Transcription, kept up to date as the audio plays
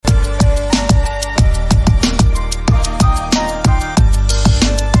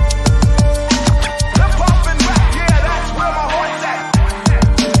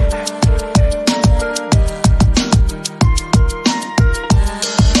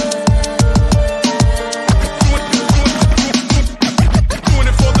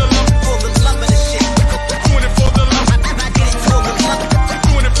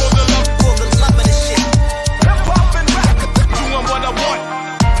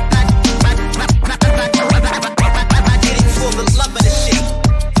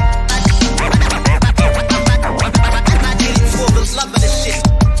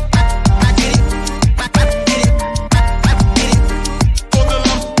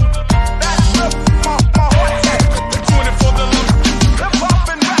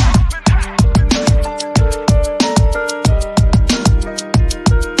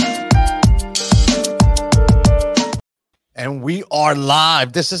are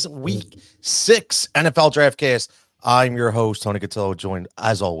live. This is week 6 NFL DraftKings. I'm your host, Tony Cotillo, joined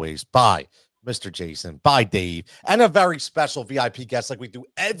as always by Mr. Jason, by Dave, and a very special VIP guest like we do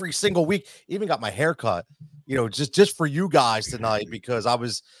every single week. Even got my hair cut, just for you guys tonight because I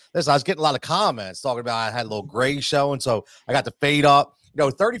was getting a lot of comments talking about I had a little gray showing, so I got the fade up.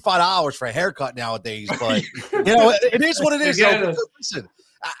 $35 for a haircut nowadays, but it is what it is. So, listen,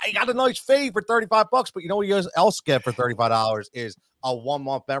 I got a nice fade for $35, but you know what you else get for $35 is a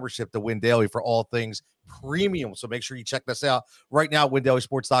 1-month membership to Win Daily for all things premium. So make sure you check this out right now at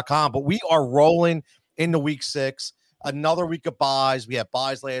WinDailySports.com. But we are rolling into week 6, another week of buys. We had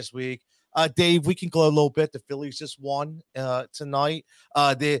buys last week. Dave, we can go a little bit. The Phillies just won tonight.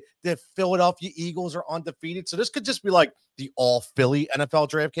 The Philadelphia Eagles are undefeated. So this could just be like the all Philly NFL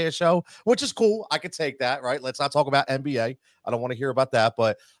DraftKings show, which is cool. I could take that, right? Let's not talk about NBA. I don't want to hear about that.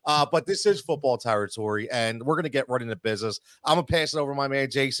 But this is football territory, and we're going to get right into business. I'm going to pass it over to my man,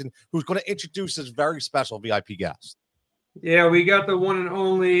 Jason, who's going to introduce his very special VIP guest. Yeah, we got the one and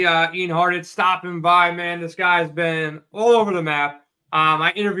only Ian Hartitz stopping by, man. This guy's been all over the map.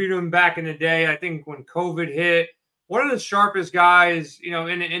 I interviewed him back in the day, I think when COVID hit. One of the sharpest guys,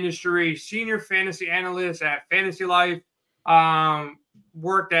 in the industry, senior fantasy analyst at Fantasy Life,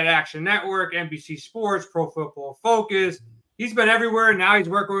 worked at Action Network, NBC Sports, Pro Football Focus. He's been everywhere. Now he's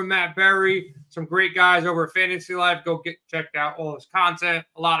working with Matt Berry, some great guys over at Fantasy Life. Go check out all his content,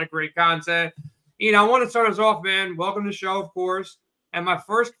 a lot of great content. I want to start us off, man. Welcome to the show, of course. And my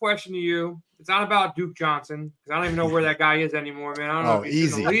first question to you, it's not about Duke Johnson, because I don't even know where that guy is anymore, man. I don't know if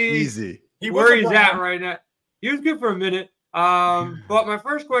he's in the league, easy. Where he's at right now. He was good for a minute. But my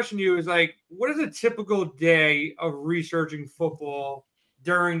first question to you is, what is a typical day of researching football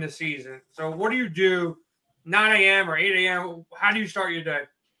during the season? So what do you do 9 a.m. or 8 a.m.? How do you start your day?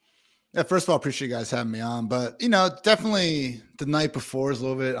 Yeah, first of all, appreciate you guys having me on. But, definitely the night before is a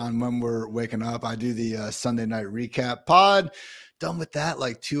little bit on when we're waking up. I do the Sunday night recap pod. Done with that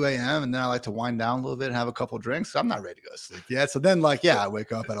 2 a.m. and then I like to wind down a little bit and have a couple drinks. So I'm not ready to go to sleep yet. So then I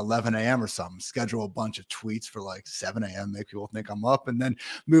wake up at 11 a.m. or something, schedule a bunch of tweets for 7 a.m. make people think I'm up and then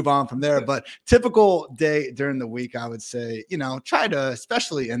move on from there. But typical day during the week, I would say, try to,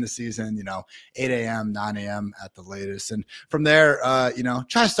 especially in the season, 8 a.m., 9 a.m. at the latest. And from there,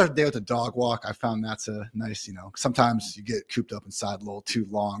 try to start the day with a dog walk. I found that's a nice, sometimes you get cooped up inside a little too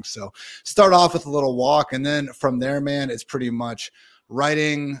long. So start off with a little walk. And then from there, man, it's pretty much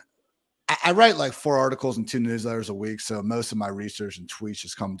writing. I write 4 articles and 2 newsletters a week. So most of my research and tweets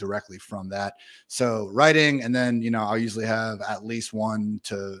just come directly from that. So writing, and then, I'll usually have at least 1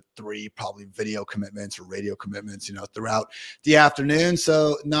 to 3 probably video commitments or radio commitments, throughout the afternoon.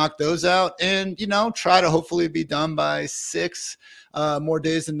 So knock those out and, try to hopefully be done by 6 more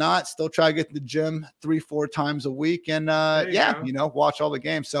days than not. Still try to get to the gym 3-4 times a week and watch all the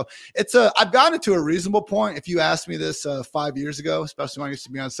games. So it's I've gotten it to a reasonable point. If you asked me this 5 years ago, especially when I used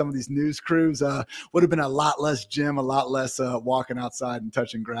to be on some of these news crews, would have been a lot less gym, a lot less walking outside and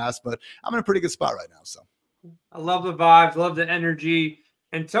touching grass, but I'm in a pretty good spot right now. So I love the vibes, love the energy.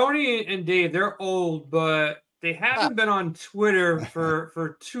 And Tony and Dave, they're old, but they haven't been on Twitter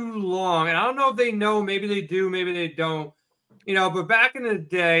for too long. And I don't know if they know, maybe they do, maybe they don't. But back in the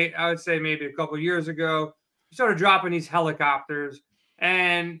day, I would say maybe a couple of years ago, you started dropping these helicopters.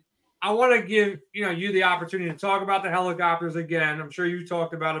 And I want to give, you the opportunity to talk about the helicopters again. I'm sure you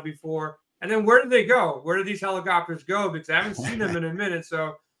talked about it before. And then where did they go? Where did these helicopters go? Because I haven't seen them in a minute.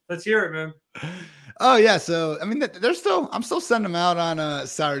 So let's hear it, man. Oh yeah, so I mean, I'm still sending them out on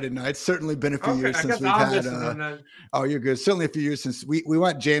Saturday nights. Certainly been a few years since we've had. Oh, you're good. Certainly a few years since we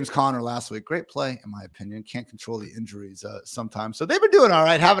went James Conner last week. Great play, in my opinion. Can't control the injuries sometimes, so they've been doing all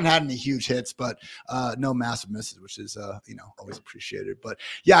right. Haven't had any huge hits, but no massive misses, which is always appreciated. But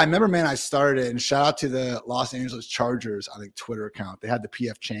yeah, I remember, man, I started, and shout out to the Los Angeles Chargers, I think, Twitter account. They had the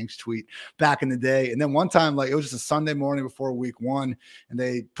PF Chang's tweet back in the day, and then one time, it was just a Sunday morning before week 1, and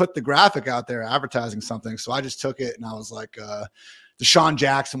they put the graphic out there advertising something. So I just took it and I was like, Deshaun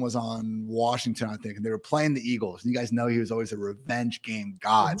Jackson was on Washington, I think, and they were playing the Eagles. And you guys know he was always a revenge game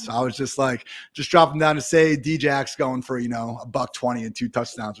god. So I was just dropping down to say D-Jack's going for, $120 and 2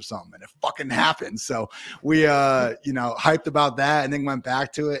 touchdowns or something. And it fucking happened. So we, hyped about that and then went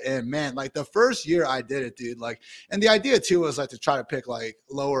back to it. And man, the first year I did it, dude, and the idea too was to try to pick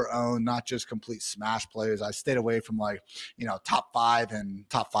lower owned, not just complete smash players. I stayed away from top 5,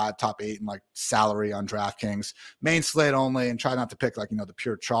 top 8 and salary on DraftKings, main slate only, and try not to pick pick, like, the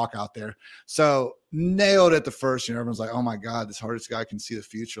pure chalk out there. So nailed it the first year. Everyone's like, oh my God, this Hartitz guy can see the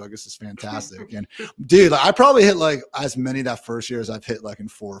future. Like, this is fantastic. And dude, like, I probably hit like as many that first year as I've hit like in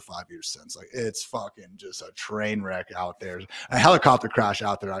 4 or 5 years since. Like, it's fucking just a train wreck out there. A helicopter crash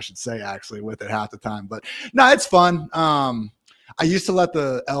out there, I should say, actually, with it half the time. But no, it's fun. I used to let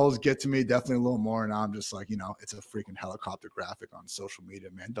the L's get to me definitely a little more. And now I'm just like, it's a freaking helicopter graphic on social media,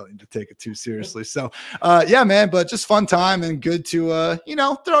 man. Don't need to take it too seriously. So, yeah, man, but just fun time and good to,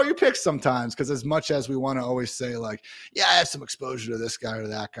 throw out your picks sometimes. Cause as much as we want to always say like, yeah, I have some exposure to this guy or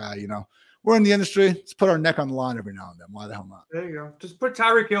that guy, we're in the industry. Let's put our neck on the line every now and then. Why the hell not? There you go. Just put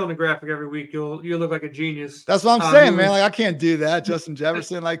Tyreek Hill in the graphic every week. You'll look like a genius. That's what I'm saying, man. Like, I can't do that. Justin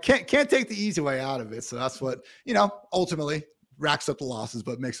Jefferson, like, can't take the easy way out of it. So that's what, ultimately racks up the losses,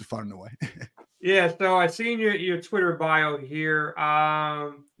 but makes it fun in a way. Yeah. So I seen your Twitter bio here.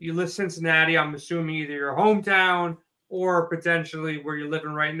 You list Cincinnati. I'm assuming either your hometown or potentially where you're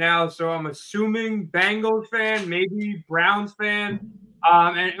living right now. So I'm assuming Bengals fan, maybe Browns fan.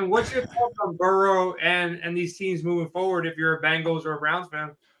 And what's your thoughts on Burrow and these teams moving forward if you're a Bengals or a Browns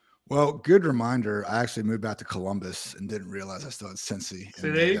fan? Well, good reminder. I actually moved back to Columbus and didn't realize I still had Cincy.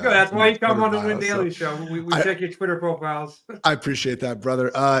 So there you go. That's why you come on the Win Daily Show. We check your Twitter profiles. I appreciate that,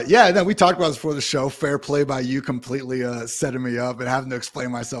 brother. Yeah, we talked about this before the show. Fair play by you completely setting me up and having to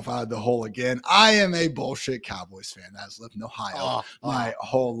explain myself out of the hole again. I am a bullshit Cowboys fan that has lived in Ohio my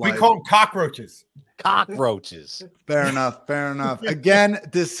whole life. We call them cockroaches. Cockroaches. Fair enough. Again,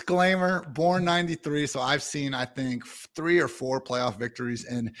 disclaimer, born 93. So I've seen, I think, 3 or 4 playoff victories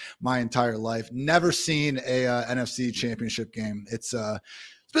in my entire life. Never seen a NFC championship game. It's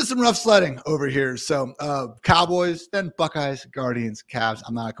been some rough sledding over here. So Cowboys, then Buckeyes, Guardians, Cavs.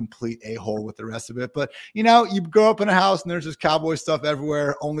 I'm not a complete a-hole with the rest of it. But, you grow up in a house and there's just Cowboy stuff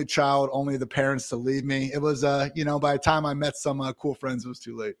everywhere. Only child, only the parents to leave me. It was, by the time I met some cool friends, it was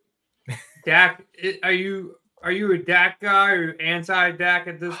too late. Dak, are you a Dak guy or anti-Dak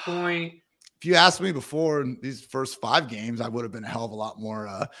at this point? If you asked me before in these first 5 games, I would have been a hell of a lot more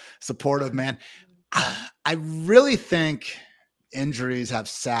supportive, man. I really think injuries have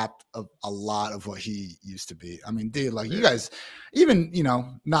sapped a lot of what he used to be. I mean, dude, like, you guys, even,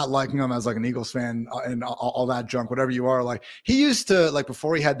 not liking him as like an Eagles fan and all that junk, whatever you are, like, he used to, like,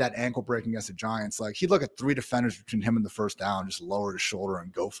 before he had that ankle break against the Giants, like, he'd look at 3 defenders between him and the first down, just lower his shoulder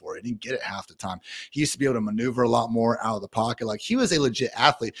and go for it. He didn't get it half the time. He used to be able to maneuver a lot more out of the pocket. Like, he was a legit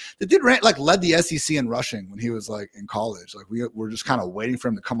athlete. The dude led the SEC in rushing when he was like in college. Like, we were just kind of waiting for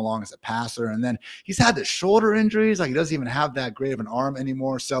him to come along as a passer. And then he's had the shoulder injuries. Like, he doesn't even have that great of an arm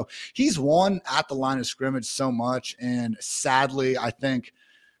anymore. So he's won at the line of scrimmage so much. And sadly, I think,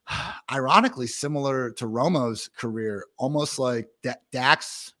 ironically, similar to Romo's career, almost like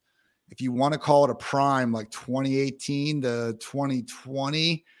Dak's, if you want to call it a prime, like 2018 to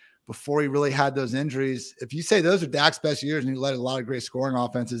 2020, before he really had those injuries. If you say those are Dak's best years and he led a lot of great scoring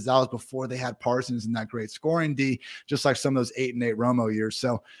offenses, that was before they had Parsons and that great scoring D, just like some of those 8-8 Romo years.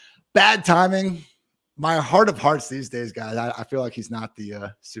 So bad timing. My heart of hearts these days, guys, I feel like he's not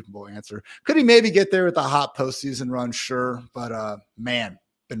the Super Bowl answer. Could he maybe get there with a hot postseason run? Sure. But, man,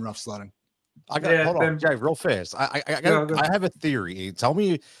 been rough sledding. Hold on, Jay, real fast. I have a theory. Tell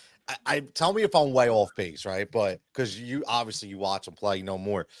me if I'm way off base, right? But because you watch him play, you know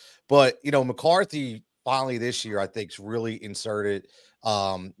more. But, McCarthy finally this year, I think, really inserted,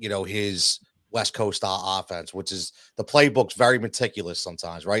 his West Coast style offense, which is the playbook's very meticulous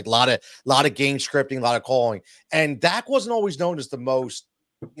sometimes, right? A lot of game scripting, a lot of calling. And Dak wasn't always known as the most,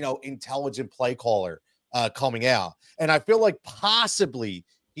 intelligent play caller coming out. And I feel like possibly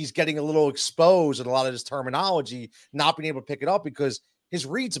he's getting a little exposed in a lot of his terminology, not being able to pick it up because his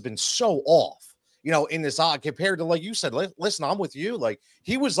reads have been so off, in this compared to, like you said, listen, I'm with you. Like,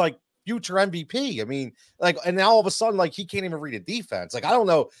 he was like future MVP. I mean, like, and now all of a sudden, like, he can't even read a defense. Like, I don't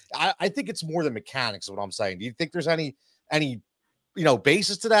know. I think it's more than mechanics is what I'm saying. Do you think there's any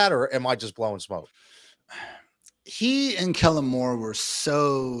basis to that, or am I just blowing smoke? He and Kellen Moore were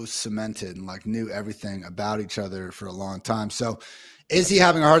so cemented and like knew everything about each other for a long time. So is he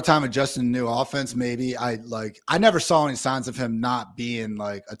having a hard time adjusting to new offense? Maybe. I never saw any signs of him not being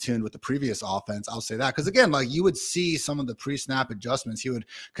like attuned with the previous offense. I'll say that. Cause again, like, you would see some of the pre-snap adjustments he would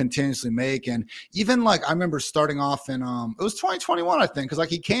continuously make. And even like, I remember starting off in, it was 2021, I think. Cause like,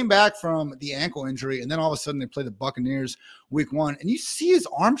 he came back from the ankle injury and then all of a sudden they play the Buccaneers week 1 and you see his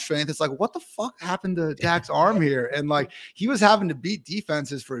arm strength. It's like, what the fuck happened to Dak's arm here? And like, he was having to beat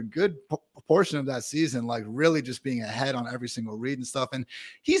defenses for a good portion of that season, like really just being ahead on every single read and stuff. And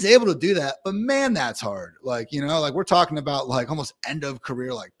he's able to do that, but man, that's hard. Like, you know, like we're talking about like almost end of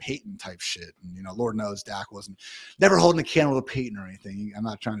career, like Peyton type shit. And, you know, Lord knows Dak wasn't never holding a candle to Peyton or anything. I'm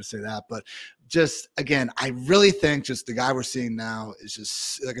not trying to say that, but just again, I really think just the guy we're seeing now is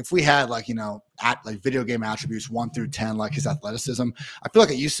just like if we had like, you know, at like video game attributes 1 through 10, like his athleticism, I feel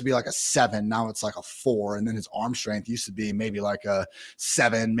like it used to be like a 7. Now it's like a 4. And then his arm strength used to be maybe like a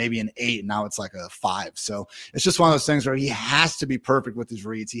 7, maybe an 8. And now it's like a 5. So it's just one of those things where he has to be perfect with his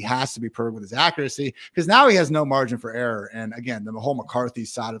reads. He has to be perfect with his accuracy because now he has no margin for error. And again, the whole McCarthy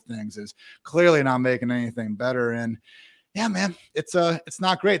side of things is clearly not making anything better. And yeah, man, it's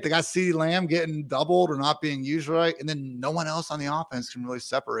not great. They got CeeDee Lamb getting doubled or not being used right, and then no one else on the offense can really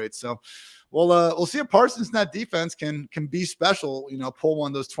separate. So we'll see if Parsons in that defense can be special, you know, pull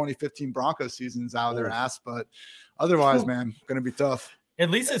one of those 2015 Broncos seasons out of their ass. But otherwise, man, gonna be tough.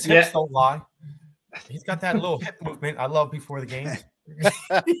 At least his hips don't lie. He's got that little hip movement I love before the game.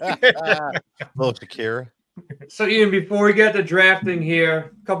 Little Shakira. So Ian, before we get to drafting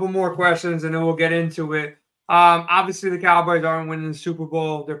here, a couple more questions and then we'll get into it. Obviously, the Cowboys aren't winning the Super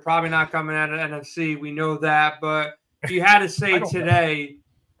Bowl. They're probably not coming out of NFC. We know that. But if you had to say today,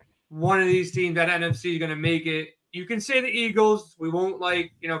 one of these teams at NFC is going to make it, you can say the Eagles. We won't,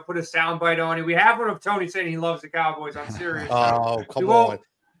 like, you know, put a soundbite on it. We have one of Tony saying he loves the Cowboys. I'm serious. Oh, come on.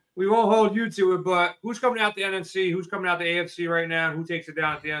 We won't hold you to it. But who's coming out the NFC? Who's coming out the AFC right now? Who takes it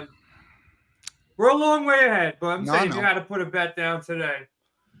down at the end? We're a long way ahead. But I'm saying if you had to put a bet down today.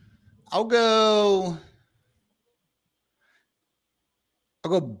 I'll go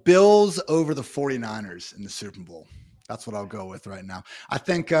Bills over the 49ers in the Super Bowl. That's what I'll go with right now. I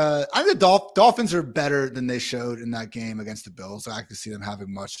think the Dolphins are better than they showed in that game against the Bills. I could see them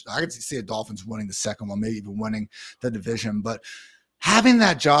having much. I could see the Dolphins winning the second one, maybe even winning the division. But having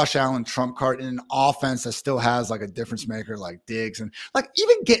that Josh Allen trump card in an offense that still has like a difference maker like Diggs and like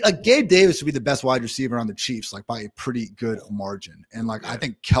even Gabe Davis would be the best wide receiver on the Chiefs, like by a pretty good margin. And like I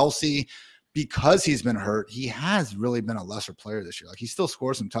think Kelsey, because he's been hurt, he has really been a lesser player this year. Like he still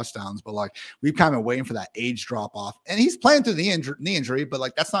scores some touchdowns, but like we've kind of waiting for that age drop off. And he's playing through the knee injury, but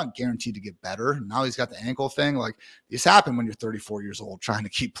like that's not guaranteed to get better. Now he's got the ankle thing. Like this happened when you're 34 years old, trying to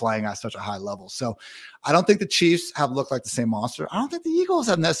keep playing at such a high level. So I don't think the Chiefs have looked like the same monster. I don't think the Eagles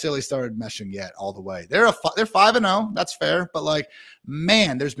have necessarily started meshing yet all the way. They're 5-0. That's fair, but like,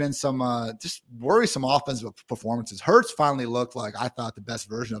 man, there's been some just worrisome offensive performances. Hurts finally looked like I thought the best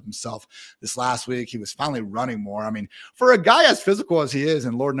version of himself this last week. He was finally running more. I mean, for a guy as physical as he is,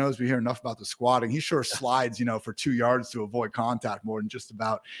 and Lord knows we hear enough about the squatting, he sure slides, you know, for 2 yards to avoid contact more than just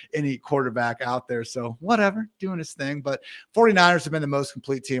about any quarterback out there. So whatever, doing his thing. But 49ers have been the most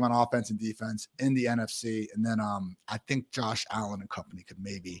complete team on offense and defense in the NFC. And then I think Josh Allen and company could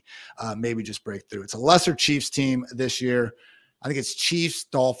maybe just break through. It's a lesser Chiefs team this year. I think it's Chiefs,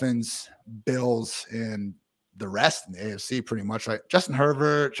 Dolphins, Bills, and the rest in the AFC pretty much, right? Justin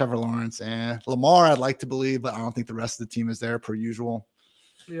Herbert, Trevor Lawrence, and Lamar, I'd like to believe, but I don't think the rest of the team is there per usual.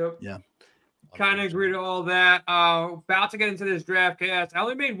 Yep. Yeah. Kind of agree to all that. About to get into this draft cast. I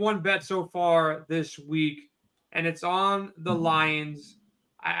only made one bet so far this week, and it's on the Lions.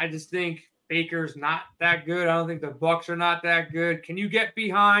 I just think Baker's not that good. I don't think the Bucks are not that good. Can you get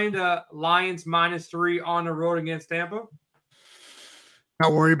behind Lions -3 on the road against Tampa?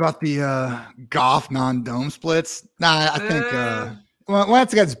 Not worry about the Goff non-dome splits. Nah, I think when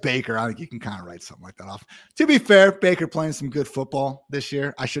it's against Baker, I think you can kind of write something like that off. To be fair, Baker playing some good football this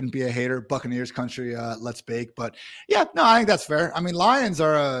year. I shouldn't be a hater. Buccaneers country, let's bake. But yeah, no, I think that's fair. I mean, Lions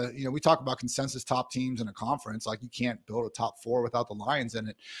are, we talk about consensus top teams in a conference. Like you can't build a top 4 without the Lions in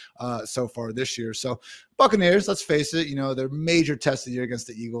it so far this year. So Buccaneers, let's face it, their major test of the year against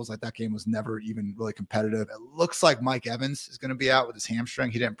the Eagles, like that game was never even really competitive. It looks like Mike Evans is going to be out with his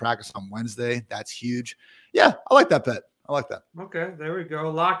hamstring. He didn't practice on Wednesday. That's huge. Yeah, I like that bet. I like that. Okay, there we go.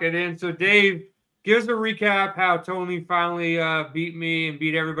 Lock it in. So, Dave, give us a recap how Tony finally beat me and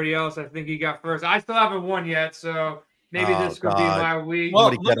beat everybody else. I think he got first. I still haven't won yet, so maybe this could be my week.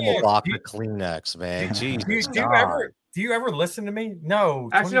 Somebody get him a block of Kleenex, man. Jesus, do you ever listen to me? No.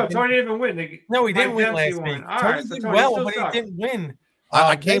 Actually, no, Tony didn't even win. No, he didn't win last week. Tony did well, but he didn't win.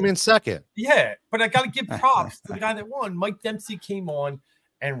 I came in second. Yeah, but I got to give props to the guy that won. Mike Dempsey came on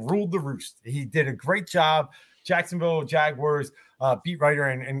and ruled the roost. He did a great job. Jacksonville Jaguars beat writer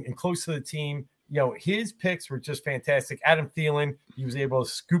and close to the team. His picks were just fantastic. Adam Thielen, he was able to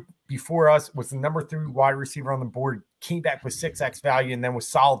scoop before us, was the number 3 wide receiver on the board, came back with 6x value, and then was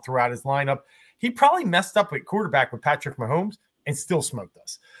solid throughout his lineup. He probably messed up at quarterback with Patrick Mahomes, and still smoked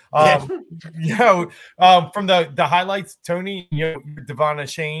us. From the highlights, Tony, Devon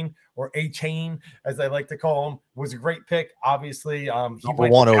Shane, or A Chain, as I like to call him, was a great pick. Obviously, he number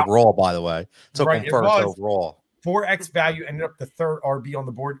one overall, by the way. Took him first overall. 4x value, ended up the third RB on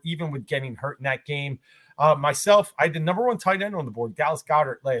the board, even with getting hurt in that game. Myself, I had the number one tight end on the board, Dallas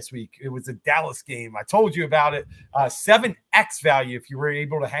Goedert, last week. It was a Dallas game. I told you about it. 7x value if you were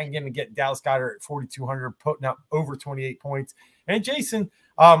able to hang in and get Dallas Goedert at 4,200, putting up over 28 points. And Jason,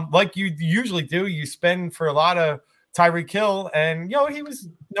 like you usually do, you spend for a lot of Tyreek Hill, and he was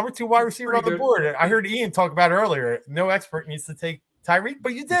number 2 wide receiver on the board. I heard Ian talk about it earlier. No expert needs to take Tyreek,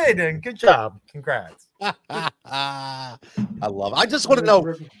 but you did, and good job. Congrats. I love it. I just want to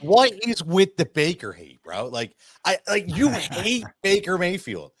know what is with the Baker hate, bro. Like you hate Baker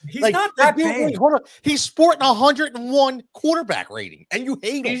Mayfield. He's not that bad. Hold on. He's sporting 101 quarterback rating, and you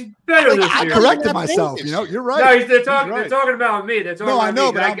hate him. He's better this I year. corrected myself. You're right. No, they're talking about me. They're talking about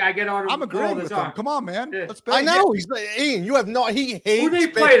me. But I get on. I'm agreeing with them. Come on, man. Yeah. Let's I know. He's Ian. You have no. He hates. Who they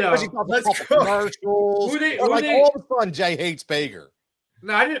play though? Let's go. Commercials. All of a sudden, Jay hates Baker.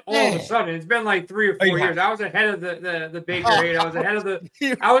 No, I didn't all of a sudden. It's been like 3 or 4 years. I was ahead of the Baker hate. I was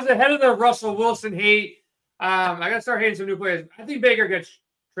ahead of the Russell Wilson hate. I gotta start hating some new players. I think Baker gets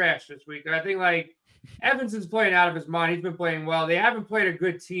trashed this week. I think Evans is playing out of his mind. He's been playing well. They haven't played a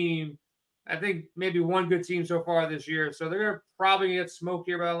good team. I think maybe one good team so far this year. So they're probably gonna get smoked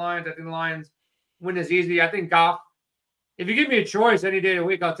here by the Lions. I think the Lions win this easy. I think Goff. If you give me a choice any day of the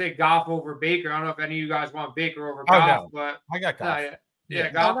week, I'll take Goff over Baker. I don't know if any of you guys want Baker over Goff, but I got Goff. Yeah,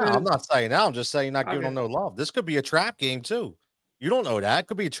 I'm not saying that. I'm just saying not giving them no love. This could be a trap game too. You don't know that. It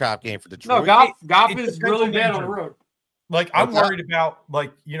could be a trap game for Detroit. No, Goff is really bad on the road. I'm worried about they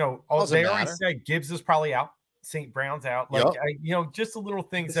already said Gibbs is probably out. St. Brown's out. Just a little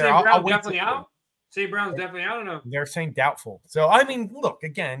things there. I'll definitely out. St. Brown's definitely out. I don't know. They're saying doubtful. So I mean, look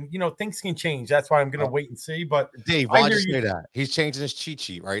again. Things can change. That's why I'm going to wait and see. But Dave, why did you say that? He's changing his cheat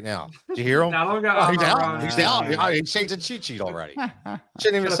sheet right now. Did you hear him? He's down. He's down. He's changed the cheat sheet already.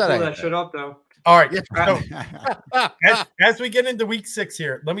 Shouldn't even say that shit up though. All right. So, as we get into week 6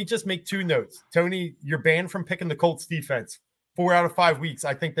 here, let me just make 2 notes. Tony, you're banned from picking the Colts defense. 4 out of 5 weeks,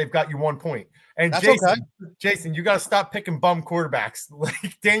 I think they've got you 1 point. And Jason, you got to stop picking bum quarterbacks.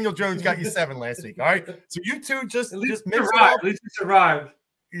 Like Daniel Jones got you 7 last week. All right, so you two just mix it up. At least you survived.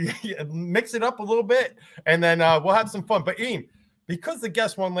 Yeah, mix it up a little bit, and then we'll have some fun. But Ian, because the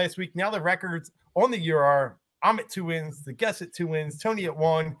guest won last week, now the records on the year are: I'm at 2 wins, the guest at 2 wins, Tony at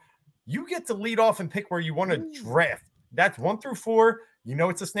 1. You get to lead off and pick where you want to draft. That's 1 through 4.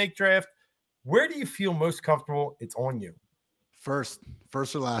 It's a snake draft. Where do you feel most comfortable? It's on you. First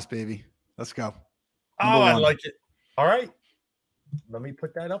or last, baby. Let's go. I like it. All right. Let me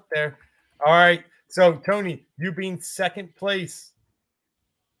put that up there. All right. So, Tony, you being second place,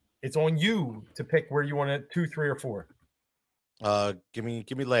 it's on you to pick where you want it, 2, 3, or 4. Give me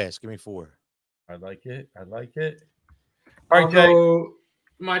last. Give me 4. I like it. All right, Jay.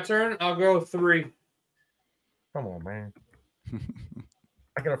 My turn. I'll go 3. Come on, man.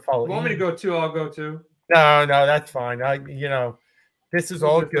 I gotta follow. If you want me to go 2? I'll go 2. No, that's fine. This is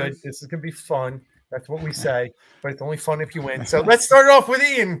all good. This is gonna be fun. That's what we say, but it's only fun if you win. So let's start off with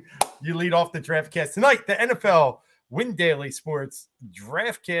Ian. You lead off the DraftCast tonight. The NFL Win Daily Sports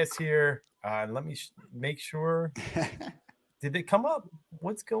DraftCast here. Let me make sure. Did it come up?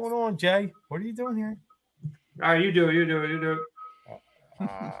 What's going on, Jay? What are you doing here? All right, you do it.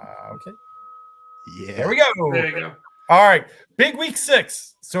 Okay. Yeah. There we go. There you go. All right. Big week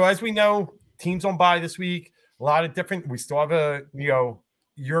 6. So as we know, teams on bye this week. A lot of different. We still have a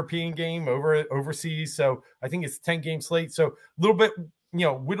European game overseas. So I think it's 10-game slate. So a little bit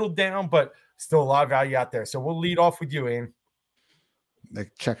whittled down, but still a lot of value out there. So we'll lead off with you, Ian.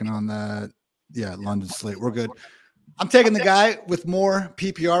 Checking on that. Yeah, London slate. We're good. I'm taking the guy with more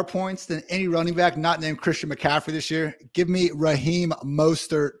PPR points than any running back not named Christian McCaffrey this year. Give me Raheem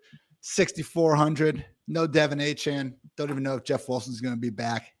Mostert, 6,400. No Devin Achane. Don't even know if Jeff Wilson's going to be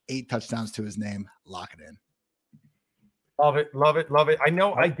back. 8 touchdowns to his name. Lock it in. Love it. I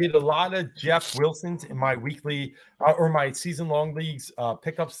know I did a lot of Jeff Wilson's in my weekly or my season-long leagues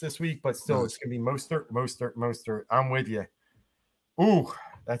pickups this week, but still it's going to be Mostert. I'm with you. Ooh,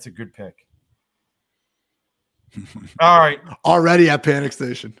 that's a good pick. All right. Already at Panic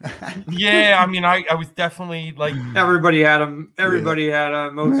Station. Yeah, I mean, I was definitely like everybody had him. Everybody had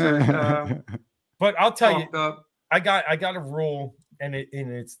Mostert. But I'll tell you, I got a rule, and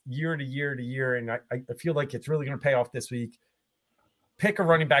it's year to year to year, and I feel like it's really going to pay off this week. Pick a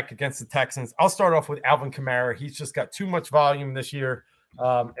running back against the Texans. I'll start off with Alvin Kamara. He's just got too much volume this year,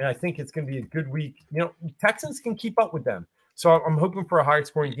 and I think it's going to be a good week. Texans can keep up with them. So I'm hoping for a high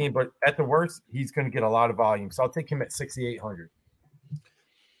scoring game, but at the worst, he's going to get a lot of volume. So I'll take him at 6,800.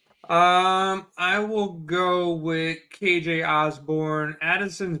 I will go with KJ Osborne.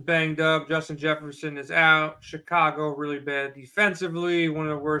 Addison's banged up. Justin Jefferson is out. Chicago really bad defensively. One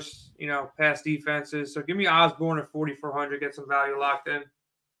of the worst, pass defenses. So give me Osborne at 4,400. Get some value locked in.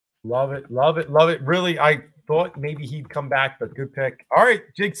 Love it. Love it. Love it. Really, I thought maybe he'd come back, but good pick. All right,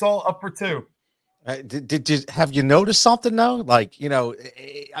 Jigsaw up for 2. Have you noticed something though? Like,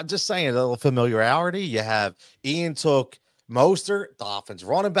 I'm just saying a little familiarity. You have Ian took Mostert, Dolphins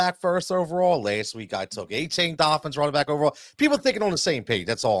running back first overall. Last week I took A-Chain, Dolphins running back overall. People thinking on the same page.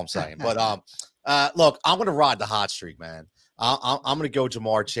 That's all I'm saying. But look, I'm gonna ride the hot streak, man. I'm gonna go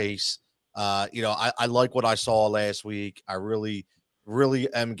Jamar Chase. I like what I saw last week. I really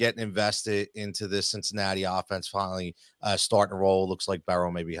am getting invested into this Cincinnati offense finally starting to roll. Looks like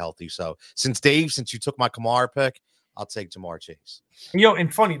Barrow may be healthy. So since you took my Kamara pick, I'll take Jamar Chase.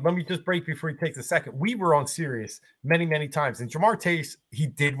 And funny, let me just break before he takes a second. We were on Sirius many, many times. And Jamar Chase, he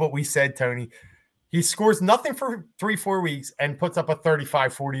did what we said, Tony. He scores nothing for 3-4 weeks and puts up a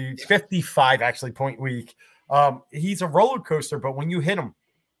 35, 40, 55 actually point week. He's a roller coaster, but when you hit him,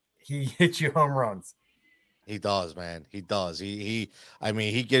 he hits you home runs. He does, man. He does. He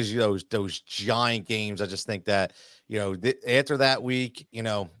gives you those giant games. I just think that, after that week,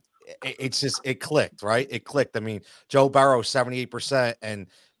 it clicked, right? It clicked. I mean, Joe Burrow, 78%. And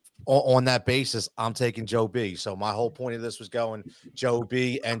on that basis, I'm taking Joe B. So my whole point of this was going Joe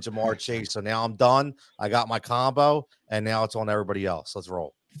B and Jamar Chase. So now I'm done. I got my combo, and now it's on everybody else. Let's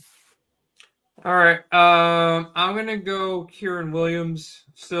roll. All right. I'm going to go Kieran Williams.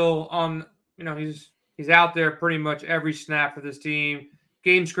 Still on, he's out there pretty much every snap for this team.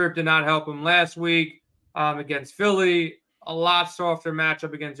 Game script did not help him last week against Philly. A lot softer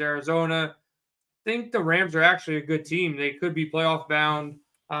matchup against Arizona. I think the Rams are actually a good team. They could be playoff bound.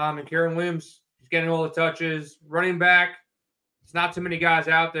 And Kieran Williams is getting all the touches. Running back, it's not too many guys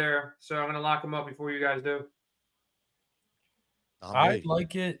out there. So I'm going to lock him up before you guys do. I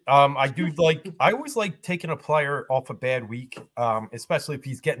like it. I always like taking a player off a bad week, especially if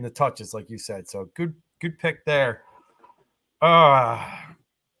he's getting the touches, like you said. So good pick there.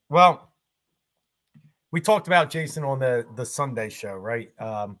 Well, we talked about Jason on the Sunday show, right?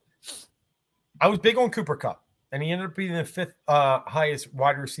 I was big on Cooper Kupp, and he ended up being the 5th highest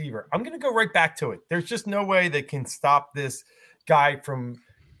wide receiver. I'm going to go right back to it. There's just no way that can stop this guy from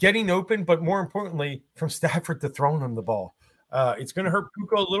getting open, but more importantly, from Stafford to throwing him the ball. It's going to hurt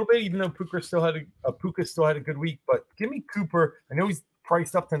Puka a little bit, even though Puka still had a good week. But give me Cooper. I know he's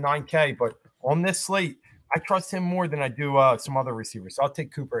priced up to $9K, but on this slate, I trust him more than I do some other receivers. So I'll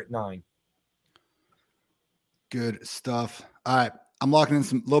take Cooper at 9. Good stuff. All right. I'm locking in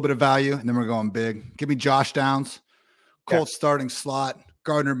a little bit of value, and then we're going big. Give me Josh Downs, Colts starting slot,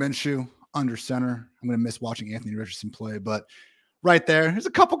 Gardner Minshew under center. I'm going to miss watching Anthony Richardson play, but right there, there's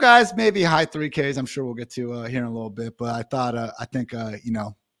a couple guys, maybe high 3Ks. I'm sure we'll get to here in a little bit, but I think other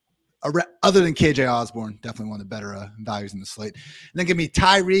than KJ Osborne, definitely one of the better values in the slate. And then give me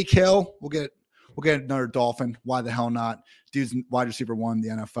Tyreek Hill. We'll get another Dolphin. Why the hell not? Dude's wide receiver 1 in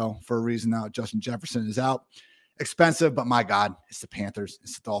the NFL for a reason now. Justin Jefferson is out. Expensive, but my God, it's the Panthers.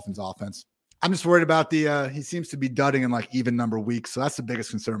 It's the Dolphins offense. I'm just worried about he seems to be dudding in like even number weeks. So that's the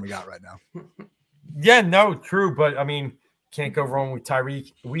biggest concern we got right now. Yeah, no, true. But I mean, can't go wrong with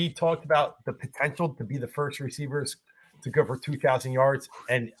Tyreek. We talked about the potential to be the first receivers to go for 2,000 yards.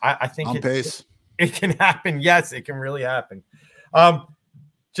 And I think on pace. It can happen. Yes, it can really happen.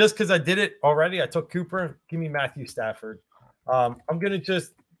 Just because I did it already, I took Cooper. Give me Matthew Stafford. I'm going to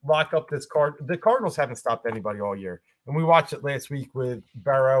just lock up this card. The Cardinals haven't stopped anybody all year. And we watched it last week with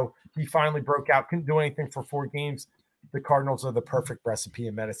Barrow. He finally broke out, couldn't do anything for 4 games. The Cardinals are the perfect recipe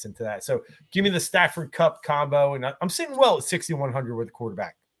and medicine to that. So give me the Stafford Kupp combo. And I'm sitting well at 6,100 with a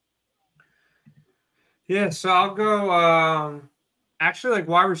quarterback. Yeah, so I'll go actually like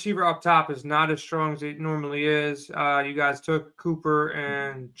wide receiver up top is not as strong as it normally is. You guys took Cooper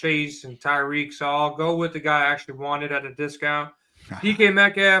and Chase and Tyreek, so I'll go with the guy I actually wanted at a discount. DK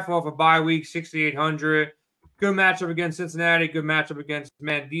Metcalf off a bye week, 6,800. Good matchup against Cincinnati. Good matchup against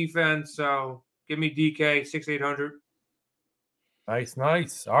man defense. So give me DK, 6,800.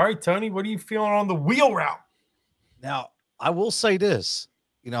 Nice. All right, Tony, what are you feeling on the wheel route? Now, I will say this.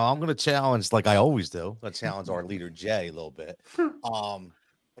 I'm going to challenge, like I always do. I challenge our leader Jay a little bit. The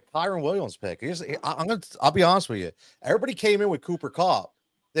Kyren Williams pick. I'll be honest with you. Everybody came in with Cooper Kupp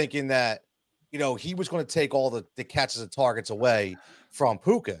thinking that he was going to take all the catches and targets away from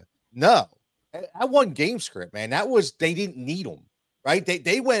Puka. No, that wasn't game script, man. That was they didn't need him. right?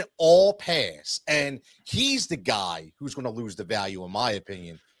 They went all pass, and he's the guy who's going to lose the value, in my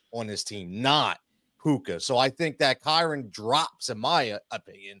opinion, on this team, not Puka. So I think that Kyron drops, in my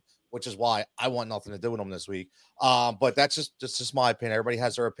opinion, which is why I want nothing to do with him this week. But that's just my opinion. Everybody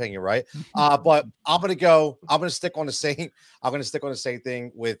has their opinion, right? But I'm gonna stick on the same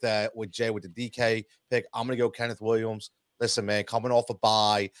thing with Jay with the DK pick. I'm gonna go Kenneth Williams. Listen, man, coming off a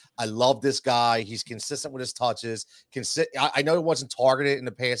bye. I love this guy. He's consistent with his touches. I know he wasn't targeted in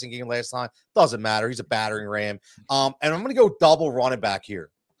the passing game last time. Doesn't matter. He's a battering ram. And I'm going to go double running back here.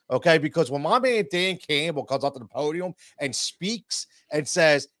 Okay, because when my man Dan Campbell comes up to the podium and speaks and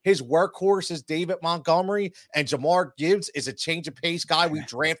says his workhorse is David Montgomery and Jamar Gibbs is a change of pace guy we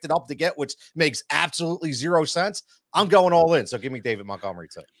drafted up to get, which makes absolutely zero sense, I'm going all in. So give me David Montgomery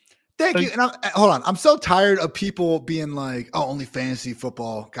too. Thank you. And hold on. I'm so tired of people being like, oh, only fantasy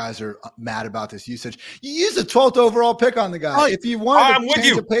football guys are mad about this usage. You use the 12th overall pick on the guy. Right. If you want to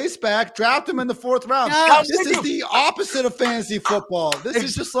change the pace back, draft him in the 4th round. Yes. This is the opposite of fantasy football. This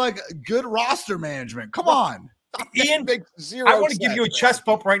is just like good roster management. Come on. Ian, I want to give you a chest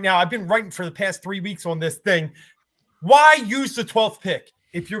bump right now. I've been writing for the past 3 weeks on this thing. Why use the 12th pick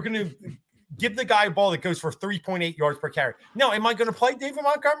if you're going to give the guy a ball that goes for 3.8 yards per carry? No, am I going to play David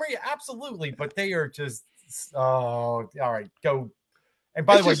Montgomery? Absolutely, but they are just all right. Go. And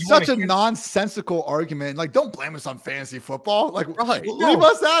by the way, such a nonsensical argument. Like, don't blame us on fantasy football. Like, leave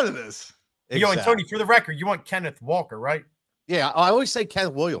us out of this. Exactly. Yo, and Tony, for the record, you want Kenneth Walker, right? Yeah, I always say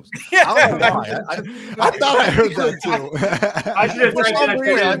Kenneth Williams. Yeah, I don't know why. I thought I heard that too. I should have For some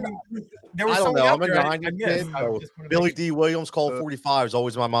reason, There was I don't know. I'm a there 90 kid. So Billy D. Williams, called 45 is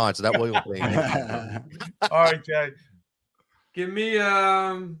always in my mind. So that Williams thing. All right, Jay. Give me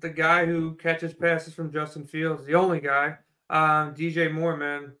the guy who catches passes from Justin Fields, the only guy. DJ Moore,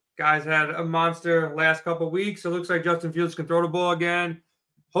 man. Guy's had a monster last couple of weeks. It looks like Justin Fields can throw the ball again.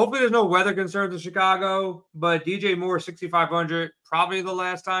 Hopefully there's no weather concerns in Chicago, but DJ Moore, 6,500, probably the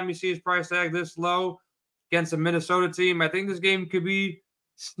last time you see his price tag this low against a Minnesota team. I think this game could be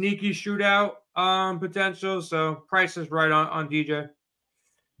sneaky shootout potential. So price is right on DJ.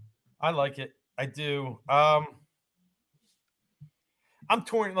 I like it. I do. I'm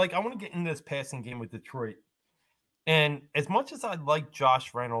torn. Like, I want to get in this passing game with Detroit. And as much as I like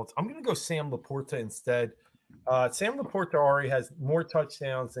Josh Reynolds, I'm going to go Sam Laporta instead. Sam Laporta already has more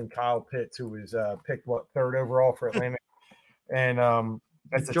touchdowns than Kyle Pitts, who was picked, 3rd overall for Atlanta. And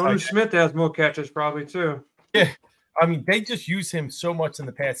Jonnu Smith has more catches probably too. Yeah. I mean, they just use him so much in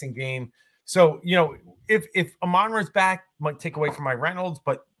the passing game. So, if Amon-Ra's back, might take away from my Reynolds,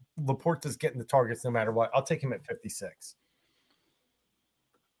 but Laporta's getting the targets no matter what. I'll take him at 56.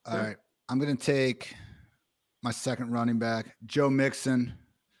 All right. I'm going to take my second running back, Joe Mixon.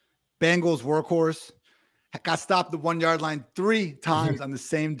 Bengals workhorse. Got stopped the 1 yard line 3 times on the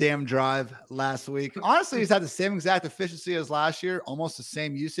same damn drive last week. Honestly, he's had the same exact efficiency as last year, almost the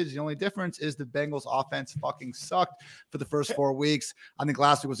same usage. The only difference is the Bengals offense fucking sucked for the first 4 weeks. I think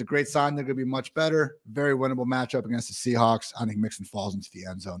last week was a great sign. They're going to be much better. Very winnable matchup against the Seahawks. I think Mixon falls into the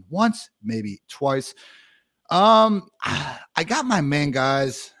end zone once, maybe twice. I got my main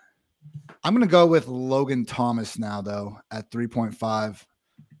guys. I'm going to go with Logan Thomas now, though, at 3.5.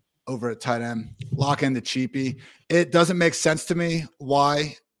 over at tight end. Lock in the cheapie. It doesn't make sense to me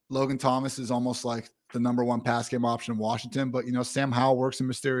why Logan Thomas is almost like the number 1 pass game option in Washington, but Sam Howell works in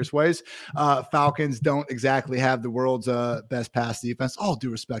mysterious ways. Falcons don't exactly have the world's best pass defense. All due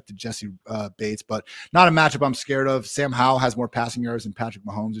respect to Jesse Bates, but not a matchup I'm scared of. Sam Howell has more passing yards than Patrick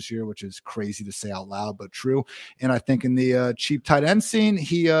Mahomes this year, which is crazy to say out loud, but true. And I think in the cheap tight end scene,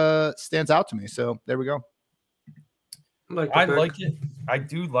 he stands out to me. So there we go. I like it. I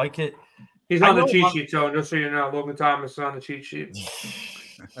do like it. He's on the cheat sheet, so just so you know, Logan Thomas is on the cheat sheet.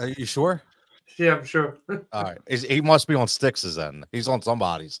 Are you sure? Yeah, I'm sure. All right. He must be on Styx's then. He's on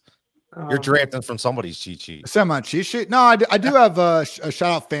somebody's. You're drafting from somebody's cheat sheet. Semi cheat sheet? No, I do have a shout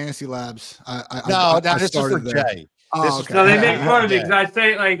out Fantasy Labs. This is for Jay. Okay. No, they make fun of me because I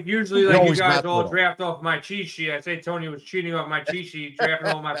say, usually, you guys all draft off my cheat sheet. I say Tony was cheating off my cheat sheet, drafting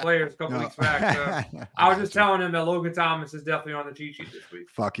all my players a couple weeks back. So I was just telling him that Logan Thomas is definitely on the cheat sheet this week.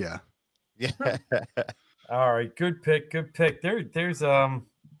 Fuck yeah. Yeah. All right. Good pick. There's a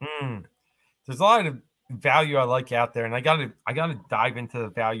lot of value I like out there, and I gotta dive into the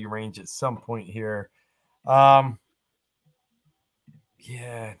value range at some point here. Yeah.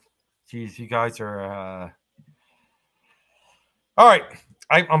 Geez, you guys are all right.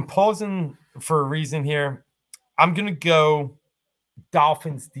 I'm pausing for a reason here. I'm going to go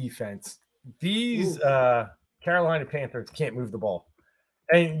Dolphins defense. These Carolina Panthers can't move the ball.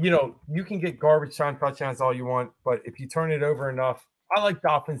 And, you can get garbage time touchdowns all you want, but if you turn it over enough, I like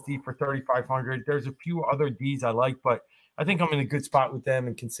Dolphins D for 3,500. There's a few other Ds I like, but I think I'm in a good spot with them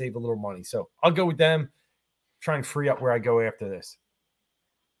and can save a little money. So I'll go with them, try and free up where I go after this.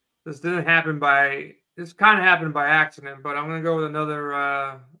 This kind of happened by accident, but I'm going to go with another,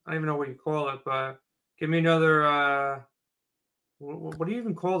 I don't even know what you call it, but give me another, what do you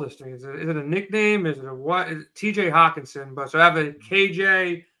even call this thing? Is it a nickname? Is it a what? Is it TJ Hawkinson? But so I have a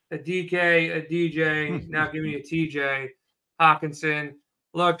KJ, a DK, a DJ. Now give me a TJ Hawkinson.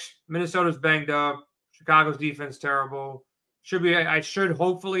 Look, Minnesota's banged up. Chicago's defense terrible. I should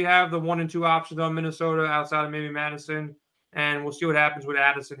hopefully have the 1 and 2 options on Minnesota outside of maybe Madison, and we'll see what happens with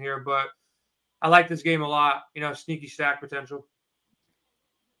Addison here. But I like this game a lot. Sneaky stack potential.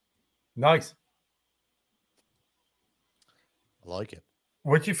 Nice. I like it.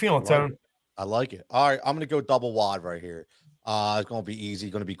 What you feeling, Tone? I like it. All right, I'm going to go double wide right here. It's going to be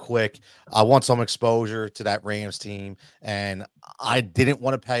easy, going to be quick. I want some exposure to that Rams team, and I didn't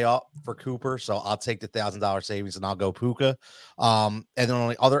want to pay up for Cooper, so I'll take the $1,000 savings and I'll go Puka. And then on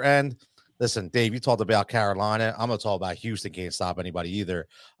the other end, listen, Dave, you talked about Carolina. I'm going to talk about Houston. Can't stop anybody either.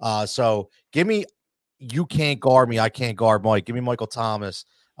 So give me, you can't guard me. I can't guard Mike. Give me Michael Thomas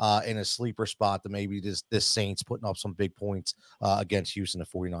in a sleeper spot to maybe this Saints putting up some big points against Houston at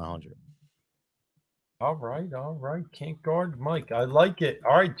 4,900. All right. Can't guard Mike. I like it.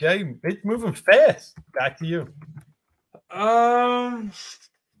 All right, Jay, it's moving fast. Back to you. Where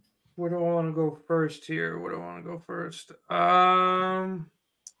do I want to go first here?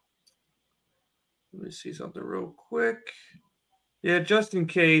 Let me see something real quick. Yeah, just in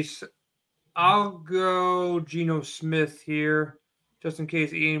case, I'll go Geno Smith here. Just in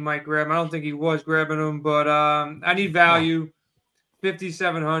case Ian might grab him. I don't think he was grabbing him, but I need value.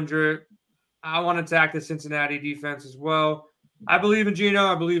 5,700. I want to attack the Cincinnati defense as well. I believe in Geno.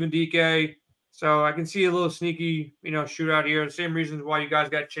 I believe in DK. So I can see a little sneaky, shootout here. The same reasons why you guys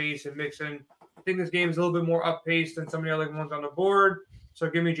got Chase and Mixon. I think this game is a little bit more up-paced than some of the other ones on the board. So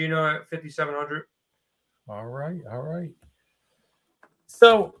give me Geno at 5,700. All right.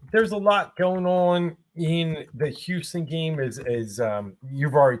 So there's a lot going on in the Houston game. As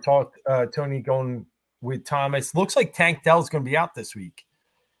you've already talked, Tony, going with Thomas. Looks like Tank Dell's going to be out this week.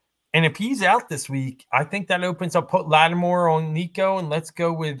 And if he's out this week, I think that opens up, put Lattimore on Nico, and let's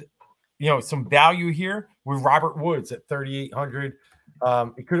go with, some value here with Robert Woods at 3,800.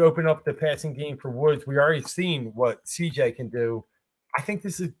 It could open up the passing game for Woods. We already seen what CJ can do. I think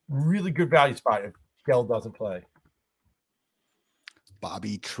this is a really good value spot if Dell doesn't play.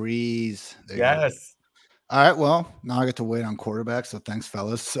 Bobby Trees. Yes. All right. Well, now I get to wait on quarterback. So thanks,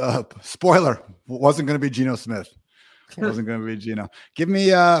 fellas. Spoiler, wasn't going to be Geno Smith. Wasn't going to be Geno. Give me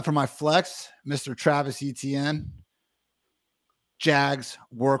for my flex, Mr. Travis Etienne, Jags,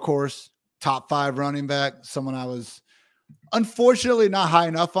 workhorse, top 5 running back, someone I was unfortunately not high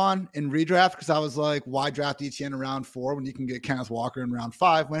enough on in redraft because I was like, why draft Etienne in round 4 when you can get Kenneth Walker in round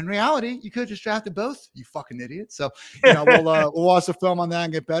 5? When in reality, you could have just drafted both, you fucking idiot. So, we'll watch the film on that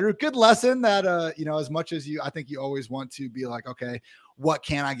and get better. Good lesson that, as much as I think you always want to be like, okay, what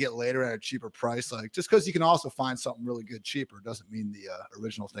can I get later at a cheaper price? Like, just because you can also find something really good cheaper doesn't mean the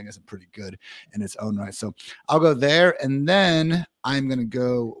original thing isn't pretty good in its own right. So I'll go there. And then I'm going to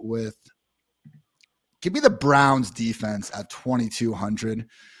go with, give me the Browns defense at 2,200.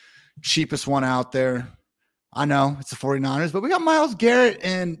 Cheapest one out there. I know it's the 49ers, but we got Myles Garrett.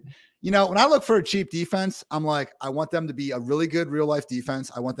 And, when I look for a cheap defense, I'm like, I want them to be a really good real life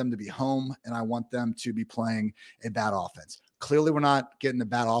defense. I want them to be home, and I want them to be playing a bad offense. Clearly, we're not getting the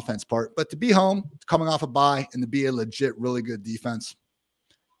bad offense part, but to be home, coming off a bye, and to be a legit, really good defense,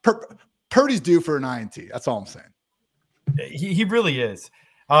 Purdy's due for an INT. That's all I'm saying. He really is.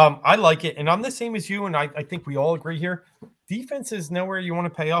 I like it, and I'm the same as you, and I think we all agree here. Defense is nowhere you want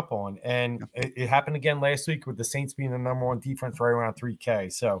to pay up on, and it happened again last week with the Saints being the number 1 defense right around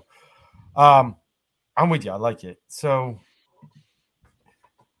 3K. So I'm with you. I like it. So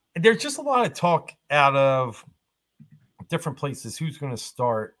there's just a lot of talk out of different places who's going to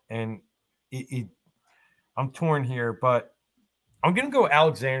start, and I'm torn here, but I'm going to go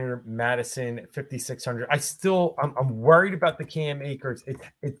Alexander Madison at 5,600. I'm worried about the Cam Akers.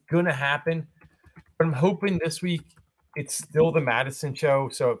 It's going to happen, but I'm hoping this week it's still the Madison show.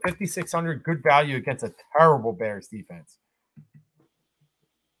 So at 5,600, good value against a terrible Bears defense.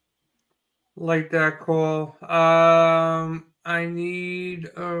 Like that call. I need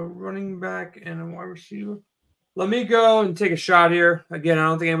a running back and a wide receiver. Let me go and take a shot here. Again, I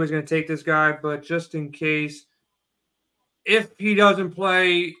don't think anybody's going to take this guy, but just in case, if he doesn't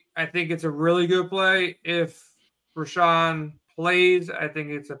play, I think it's a really good play. If Rashawn plays, I think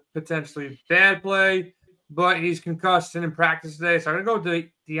it's a potentially bad play. but he's concussed and in practice today. So I'm going to go with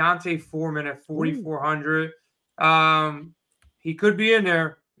Deontay Foreman at 4,400. He could be in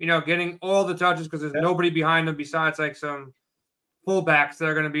there, getting all the touches because there's nobody behind him besides like some fullbacks that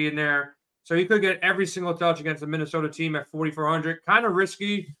are going to be in there. So he could get every single touch against the Minnesota team at 4,400. Kind of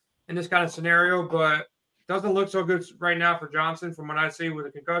risky in this kind of scenario, but doesn't look so good right now for Johnson from what I see with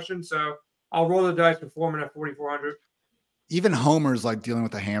a concussion. So I'll roll the dice with Foreman at 4,400. Even Homer's like dealing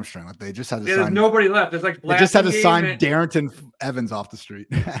with a hamstring. Like they just had to sign. There's nobody left. There's like they just had to sign Darrington Evans off the street.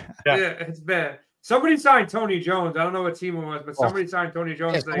 Yeah, it's bad. Somebody signed Tony Jones. I don't know what team it was, but somebody signed Tony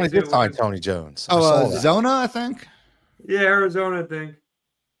Jones. Yeah, somebody did sign Tony Jones. Zona, I think. Yeah, Arizona, I think.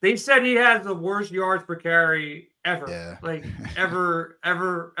 They said he has the worst yards per carry ever. Yeah. Like ever.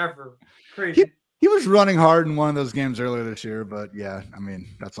 Crazy. He was running hard in one of those games earlier this year, but yeah, I mean,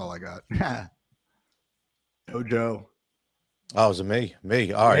 that's all I got. No Joe. Oh, is it me?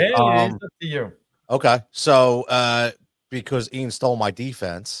 All right. It's up to you. Okay. So because Ian stole my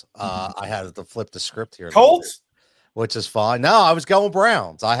defense, I had to flip the script here. Colts? Which is fine. No, I was going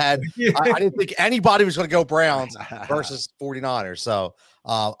Browns. I didn't think anybody was going to go Browns versus 49ers. So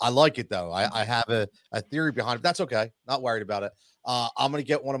I like it, though. I have a theory behind it. That's okay. Not worried about it. I'm going to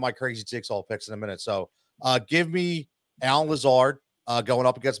get one of my crazy jigsaw picks in a minute. So give me Allen Lazard going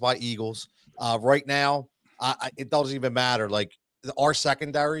up against my Eagles. Right now, it doesn't even matter. Like our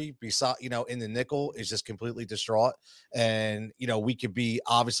secondary, beside in the nickel, is just completely distraught, and we could be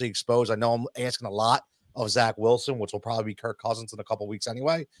obviously exposed. I know I'm asking a lot of Zach Wilson, which will probably be Kirk Cousins in a couple of weeks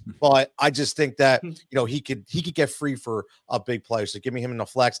anyway. But I just think that he could get free for a big play. So give me him in the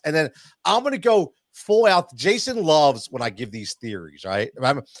flex, and then I'm going to go full out. Jason loves when I give these theories, right?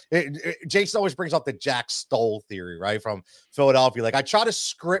 Jason always brings up the Jack Stoll theory, right, from Philadelphia. Like I try to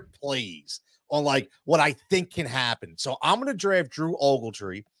script plays on like what I think can happen. So I'm going to draft Drew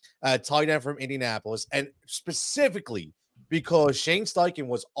Ogletree, tight end from Indianapolis, and specifically because Shane Steichen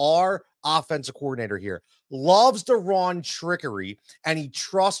was our offensive coordinator here, loves to run trickery, and he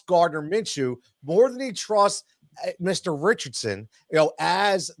trusts Gardner Minshew more than he trusts Mr. Richardson,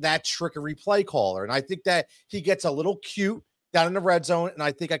 as that trickery play caller. And I think that he gets a little cute down in the red zone, and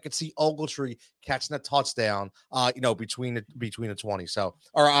I think I could see Ogletree catching a touchdown, between the 20. So,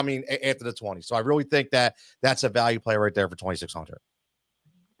 after the 20. So I really think that that's a value play right there for 2,600.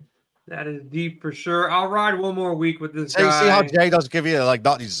 That is deep for sure. I'll ride one more week with this guy. See how Jay doesn't give you like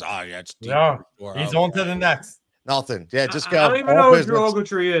nothing. He's it's deep. No, he's on to the next. Nothing. Yeah, just go. I don't even know what Drew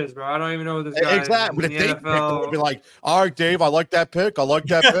Ogletree is, bro. I don't even know what this guy is. Exactly. But if they pick, would be like, all right, Dave, I like that pick.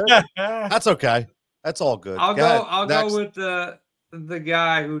 That's okay. That's all good. I'll go with the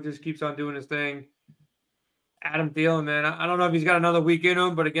guy who just keeps on doing his thing. Adam Thielen, man. I don't know if he's got another week in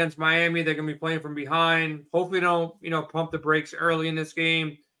him, but against Miami, they're going to be playing from behind. Hopefully don't, pump the brakes early in this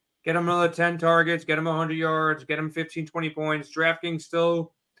game. Get him another 10 targets, get him 100 yards, get him 15, 20 points. DraftKings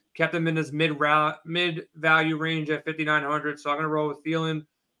still kept him in this mid-value range at 5,900, so I'm going to roll with Thielen.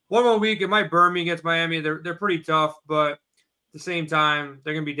 One more week, it might burn me against Miami. They're pretty tough, but at the same time,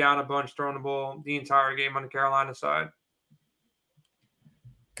 they're going to be down a bunch throwing the ball the entire game on the Carolina side.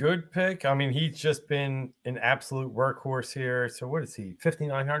 Good pick. I mean, he's just been an absolute workhorse here. So what is he?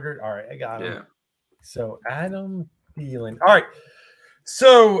 5,900? All right, I got him. Yeah. So Adam Thielen. All right.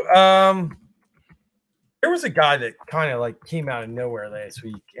 So there was a guy that kind of like came out of nowhere last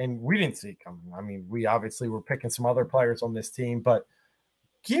week, and we didn't see it coming. I mean, we obviously were picking some other players on this team, but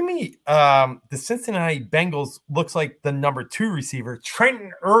give me the Cincinnati Bengals looks like the number 2 receiver,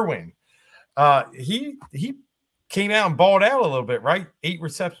 Trenton Irwin. He came out and balled out a little bit, right? 8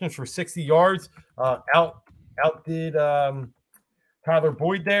 receptions for 60 yards. Outdid Tyler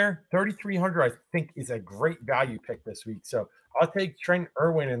Boyd there. 3,300, I think, is a great value pick this week. So I'll take Trent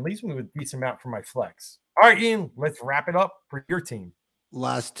Irwin and leaves me with a decent amount for my flex. All right, Ian, let's wrap it up for your team.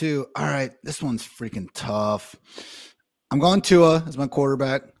 Last 2. All right, this one's freaking tough. I'm going Tua as my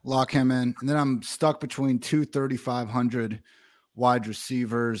quarterback, lock him in, and then I'm stuck between 2 3,500 wide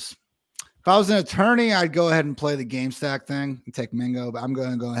receivers. If I was an attorney, I'd go ahead and play the game stack thing and take Mingo, but I'm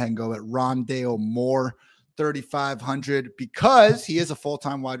going to go ahead and go at Rondale Moore, 3,500, because he is a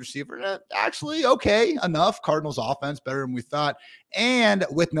full-time wide receiver. Actually, okay, enough. Cardinals offense, better than we thought. And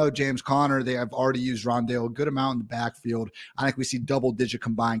with no James Conner, they have already used Rondale a good amount in the backfield. I think we see double-digit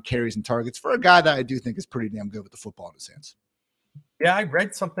combined carries and targets for a guy that I do think is pretty damn good with the football in his hands. Yeah, I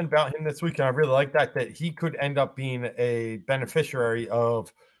read something about him this week, and I really like that he could end up being a beneficiary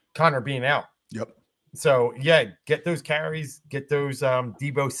of Connor being out. Yep. So, yeah, get those carries, get those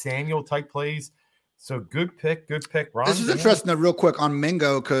Deebo Samuel type plays. So, good pick. Ron, this is interesting, real quick on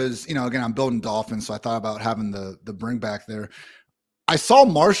Mingo, because, again, I'm building Dolphins, so I thought about having the bring back there. I saw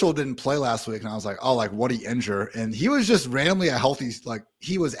Marshall didn't play last week, and I was like, oh, like, what did he injure? And he was just randomly a healthy, like,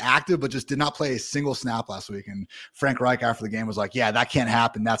 he was active, but just did not play a single snap last week. And Frank Reich after the game was like, yeah, that can't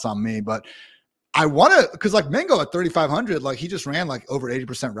happen. That's on me. But I want to, because like Mingo at 3,500, like he just ran like over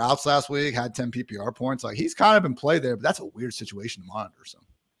 80% routes last week, had 10 PPR points. Like he's kind of in play there, but that's a weird situation to monitor. So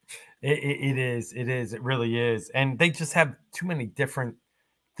it is. It really is. And they just have too many different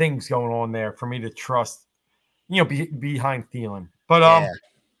things going on there for me to trust, behind Thielen. But all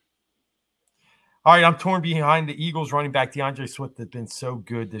right, I'm torn behind the Eagles running back. DeAndre Swift has been so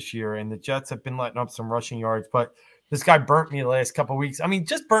good this year, and the Jets have been letting up some rushing yards. But this guy burnt me the last couple of weeks. I mean,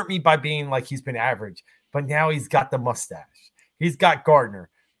 just burnt me by being like he's been average. But now he's got the mustache. He's got Gardner.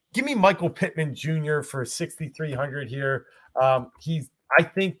 Give me Michael Pittman Jr. for 6,300 here. I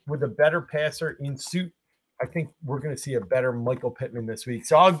think, with a better passer in suit, I think we're going to see a better Michael Pittman this week.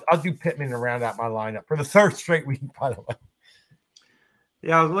 So I'll do Pittman to round out my lineup for the third straight week, by the way.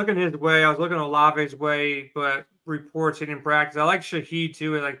 Yeah, I was looking his way. I was looking Olave's way, but reports he didn't practice. I like Shaheed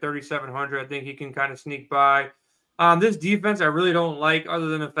too at like 3,700. I think he can kind of sneak by. This defense I really don't like, other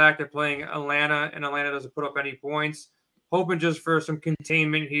than the fact they're playing Atlanta, and Atlanta doesn't put up any points. Hoping just for some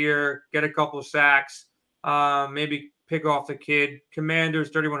containment here, get a couple sacks, maybe pick off the kid. Commanders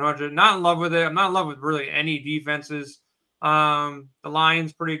 3,100. Not in love with it. I'm not in love with really any defenses. The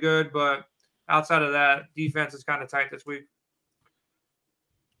Lions pretty good, but outside of that, defense is kind of tight this week.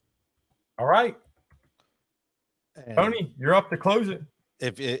 All right, Tony, you're up to close it.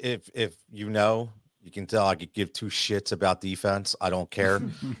 If you can tell I could give two shits about defense. I don't care.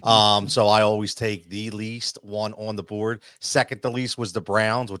 So I always take the least one on the board. Second to least was the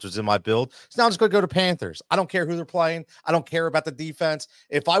Browns, which was in my build. So now I'm just going to go to Panthers. I don't care who they're playing. I don't care about the defense.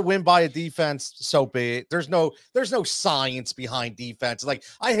 If I win by a defense, so be it. There's no science behind defense. Like,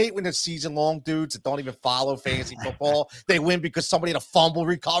 I hate when the season-long dudes that don't even follow fantasy football, they win because somebody had a fumble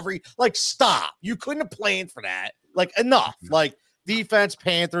recovery. Like, stop. You couldn't have planned for that. Like, enough. Like, defense,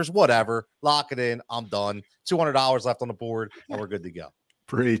 Panthers, whatever. Lock it in. I'm done. $200 left on the board, and we're good to go.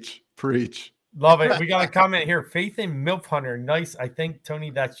 Preach. Love it. We got a comment here. Faith in MILF Hunter. Nice. I think,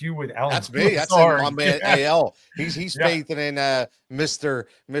 Tony, that's you with Alan. That's me. That's my man, AL. He's faithing in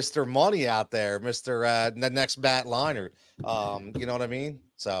Mr. Money out there, Mr. The next Matt Liner. You know what I mean?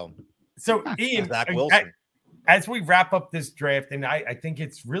 So Ian, Zach Wilson. As we wrap up this draft, and I think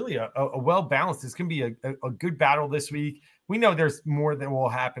it's really a well-balanced, it's going to be a good battle this week. We know there's more that will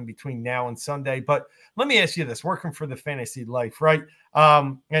happen between now and Sunday, but let me ask you this, working for the fantasy life, right?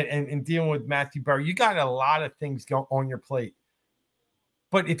 And dealing with Matthew Berry, you got a lot of things going on your plate.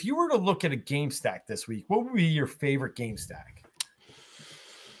 But if you were to look at a game stack this week, what would be your favorite game stack?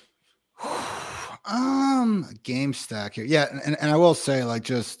 Game stack here. Yeah. And I will say, like,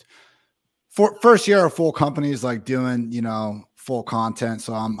 just for first year of full companies, like doing, full content.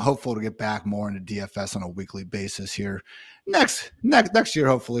 So I'm hopeful to get back more into DFS on a weekly basis here next year,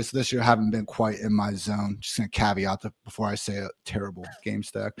 hopefully. So this year I haven't been quite in my zone. Just gonna caveat that before I say a terrible game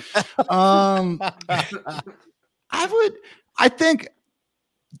stack. I think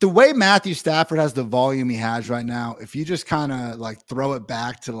the way Matthew Stafford has the volume he has right now, if you just kind of like throw it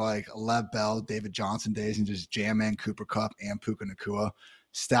back to like Lev Bell, David Johnson days, and just jam in Cooper Kupp and Puka Nacua,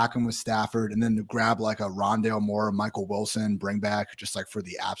 stack him with Stafford, and then to grab like a Rondale Moore, Michael Wilson, bring back just like for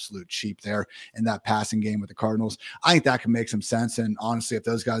the absolute cheap there in that passing game with the Cardinals. I think that can make some sense. And honestly, if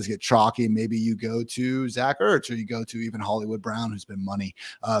those guys get chalky, maybe you go to Zach Ertz, or you go to even Hollywood Brown, who's been money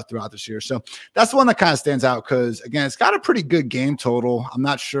throughout this year. So that's the one that kind of stands out because, again, it's got a pretty good game total. I'm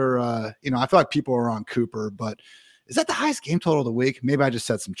not sure, I feel like people are on Cooper, but is that the highest game total of the week? Maybe I just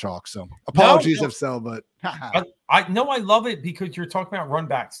said some chalk. So apologies if so, but I love it because you're talking about run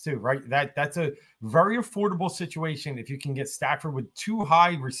backs too, right? That's a very affordable situation if you can get Stafford with two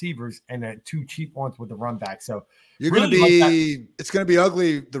high receivers and two cheap ones with the run back. So you're really going to be, it's going to be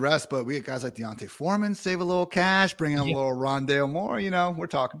ugly the rest, but we get guys like Deontay Foreman, save a little cash, bring in a little Rondale Moore, we're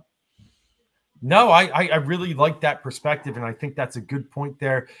talking. No, I really like that perspective, and I think that's a good point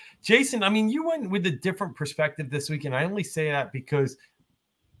there. Jason, I mean, you went with a different perspective this week, and I only say that because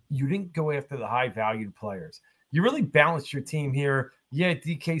you didn't go after the high-valued players. You really balanced your team here. Yeah,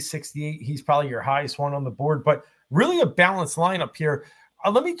 DK68, he's probably your highest one on the board, but really a balanced lineup here.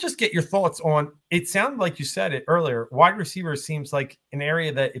 Let me just get your thoughts on, it sounded like you said it earlier, wide receiver seems like an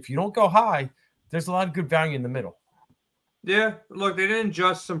area that if you don't go high, there's a lot of good value in the middle. Yeah, look, they didn't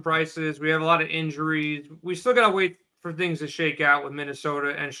adjust some prices. We have a lot of injuries. We still got to wait for things to shake out with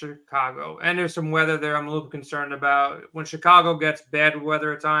Minnesota and Chicago. And there's some weather there I'm a little concerned about. When Chicago gets bad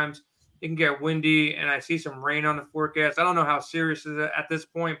weather at times, it can get windy, and I see some rain on the forecast. I don't know how serious it is at this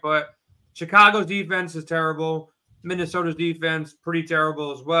point, but Chicago's defense is terrible. Minnesota's defense, pretty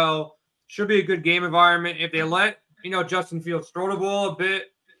terrible as well. Should be a good game environment. If they let, Justin Fields throw the ball a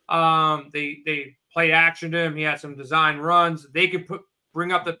bit, they play action to him. He had some design runs. They could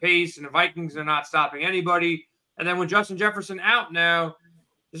bring up the pace, and the Vikings are not stopping anybody. And then with Justin Jefferson out now,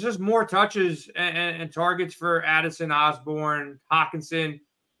 there's just more touches and targets for Addison, Osborne, Hockenson.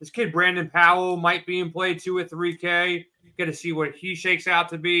 This kid, Brandon Powell, might be in play 2 or 3K. Got to see what he shakes out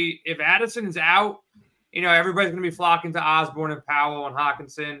to be. If Addison's out, everybody's going to be flocking to Osborne and Powell and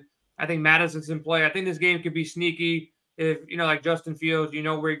Hockenson. I think Madison's in play. I think this game could be sneaky if, like Justin Fields, where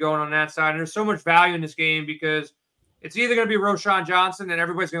you're going on that side. And there's so much value in this game because it's either going to be Roschon Johnson and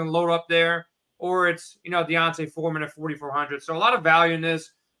everybody's going to load up there, or it's, Deontay Foreman at 4,400. So a lot of value in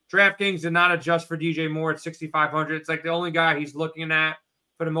this. DraftKings did not adjust for DJ Moore at 6,500. It's like the only guy he's looking at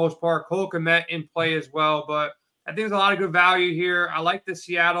for the most part. Cole Kmet in play as well, but I think there's a lot of good value here. I like the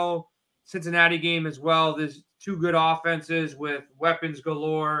Seattle-Cincinnati game as well. There's 2 good offenses with weapons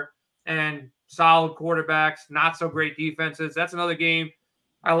galore and solid quarterbacks, not so great defenses. That's another game.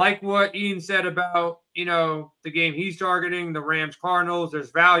 I like what Ian said about, the game he's targeting, the Rams-Cardinals.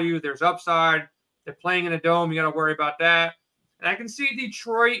 There's value. There's upside. They're playing in a dome. You got to worry about that. And I can see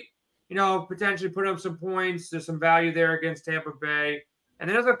Detroit, potentially putting up some points. There's some value there against Tampa Bay. And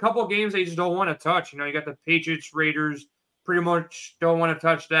then there's a couple of games that you just don't want to touch. You got the Patriots, Raiders, pretty much don't want to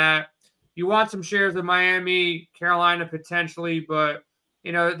touch that. You want some shares of Miami, Carolina potentially, but,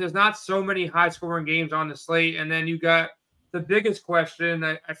 there's not so many high-scoring games on the slate. And then you got the biggest question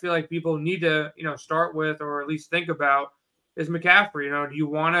that I feel like people need to, start with or at least think about is McCaffrey. Do you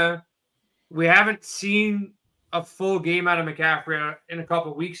want to – we haven't seen a full game out of McCaffrey in a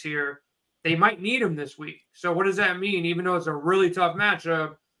couple of weeks here. They might need him this week. So what does that mean? Even though it's a really tough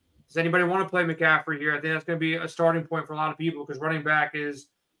matchup, does anybody want to play McCaffrey here? I think that's going to be a starting point for a lot of people because running back is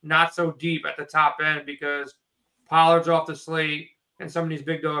not so deep at the top end because Pollard's off the slate and some of these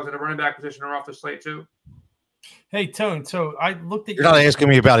big dogs at the running back position are off the slate too. Hey, Tone, so I looked at You're not asking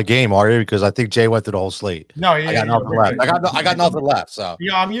me about a game, are you? Because I think Jay went through the whole slate. No, I got nothing left. I got nothing left. So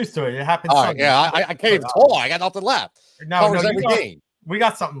yeah, I'm used to it. It happens. All right, yeah, I can't even talk. I got nothing left. No, we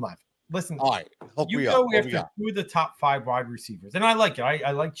got something left. Listen, all right. You go after 2 of the top 5 wide receivers, and I like it.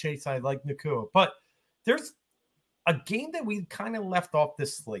 I like Chase. I like Nakua, but there's a game that we kind of left off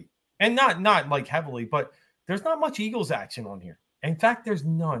this slate, and not like heavily, but there's not much Eagles action on here. In fact, there's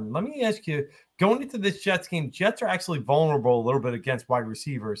none. Let me ask you, going into this Jets game, Jets are actually vulnerable a little bit against wide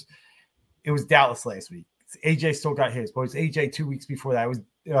receivers. It was Dallas last week. AJ still got his, but it was AJ 2 weeks before that. It was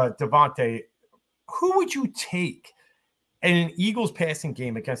Devontae. Who would you take in an Eagles passing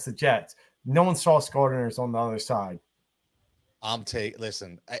game against the Jets? No one saw Gardner's on the other side.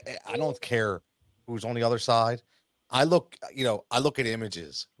 Listen, I don't care who's on the other side. I look at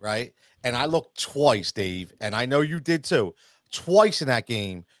images, right? And I looked twice, Dave, and I know you did too. Twice in that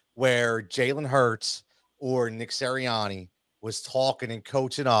game where Jalen Hurts or Nick Sirianni was talking and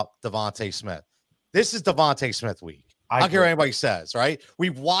coaching up Devontae Smith. This is Devontae Smith week. I don't care what anybody says, right?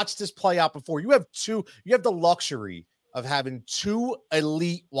 We've watched this play out before. You have the luxury of having 2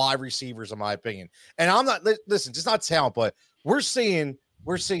 elite wide receivers, in my opinion. And I'm not, listen, just not talent, but we're seeing,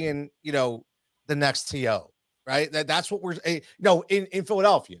 the next TO, right? That's what we're, in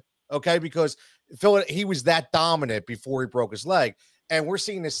Philadelphia, okay? Because he was that dominant before he broke his leg. And we're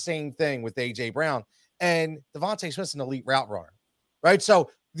seeing the same thing with A.J. Brown. And Devontae Smith's an elite route runner, right? So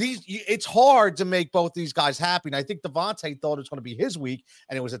it's hard to make both these guys happy. And I think Devontae thought it was going to be his week,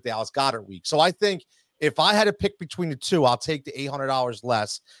 and it was a Dallas Goedert week. So I think if I had to pick between the two, I'll take the $800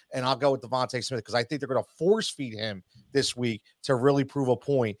 less, and I'll go with Devontae Smith because I think they're going to force feed him this week to really prove a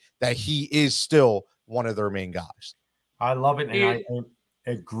point that he is still one of their main guys. I love it, and I am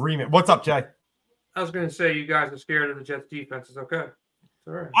in agreement. What's up, Jay? I was going to say you guys are scared of the Jets defense. It's okay. It's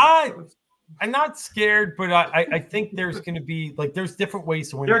all right. I'm not scared, but I think there's going to be there's different ways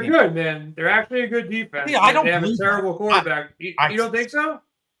to win. They're good, man. They're actually a good defense. Yeah, they have a terrible quarterback. You don't think so?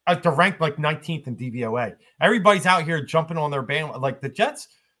 They're ranked 19th in DVOA. Everybody's out here jumping on their band. The Jets,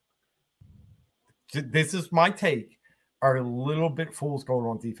 this is my take, are a little bit fools going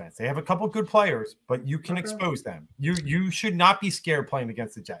on defense. They have a couple good players, but you can expose them. You should not be scared playing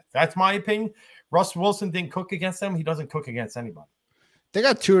against the Jets. That's my opinion. Russ Wilson didn't cook against them. He doesn't cook against anybody. They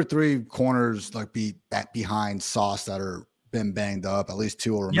got 2 or 3 corners behind Sauce that are been banged up. At least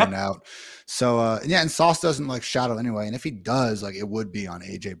 2 will remain out. So and Sauce doesn't shadow anyway. And if he does, it would be on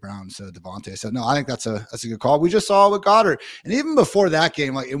AJ Brown. So Devontae. So no, I think that's a good call. We just saw it with Goddard. And even before that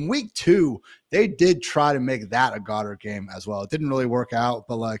game, in week 2, they did try to make that a Goddard game as well. It didn't really work out,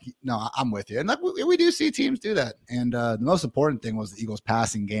 but no, I'm with you. And we do see teams do that. And the most important thing was the Eagles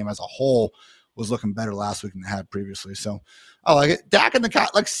passing game as a whole was looking better last week than they had previously. So I like it. Dak and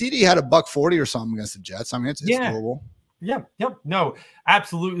like CD had a $140 or something against the Jets. I mean, it's doable. Yeah. Yep. No,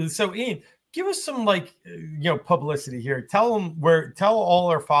 absolutely. So Ian, give us some publicity here. Tell all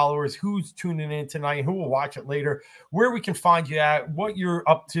our followers who's tuning in tonight, who will watch it later, where we can find you at, what you're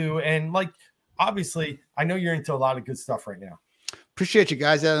up to. And obviously I know you're into a lot of good stuff right now. Appreciate you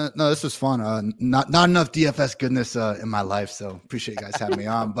guys. No, this was fun. Not enough DFS goodness in my life, so appreciate you guys having me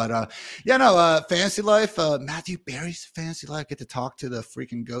on. But fantasy life. Matthew Berry's fantasy life. Get to talk to the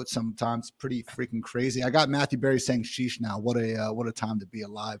freaking goat sometimes. Pretty freaking crazy. I got Matthew Berry saying "sheesh" now. What a time to be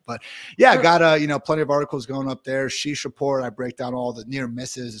alive. But yeah, I got plenty of articles going up there. Sheesh report. I break down all the near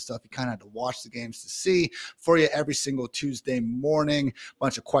misses and stuff you kind of had to watch the games to see for you every single Tuesday morning.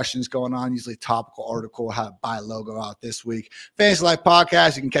 Bunch of questions going on. Usually topical article. How to buy logo out this week. Fantasy Life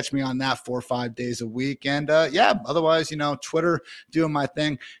podcast. You can catch me on that 4 or 5 days a week. And otherwise, Twitter doing my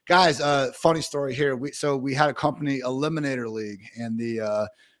thing. Guys, funny story here. We had a company Eliminator League, and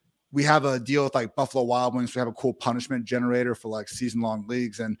we have a deal with Buffalo Wild Wings. We have a cool punishment generator for season-long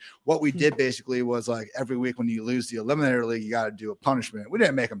leagues. And what we did basically was every week when you lose the Eliminator League, you got to do a punishment. We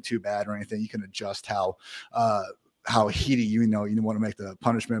didn't make them too bad or anything. You can adjust how heaty you want to make the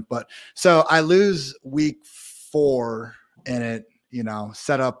punishment. But so I lose week 4 and it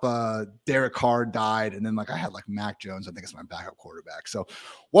set up Derek Carr died, and then I had Mac Jones, I think it's my backup quarterback. So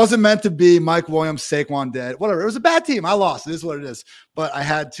wasn't meant to be. Mike Williams, Saquon dead, whatever. It was a bad team. I lost. It is what it is. But I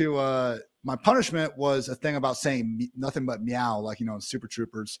had to my punishment was a thing about saying nothing but meow, in Super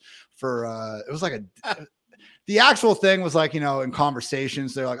Troopers for it was the actual thing was in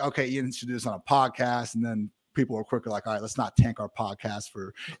conversations, they're okay, Ian should do this on a podcast, and then people were quicker all right, let's not tank our podcast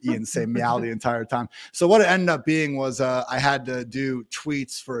for Ian to say meow the entire time. So what it ended up being was I had to do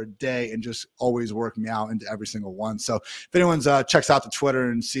tweets for a day and just always work meow into every single one. So if anyone's checks out the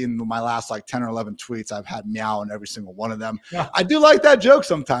Twitter and seen my last 10 or 11 tweets, I've had meow in every single one of them. Yeah. I do like that joke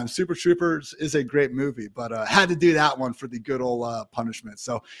sometimes. Super Troopers is a great movie, but had to do that one for the good old punishment.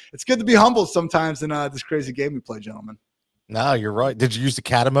 So it's good to be humble sometimes in this crazy game we play, gentlemen. No, you're right. Did you use the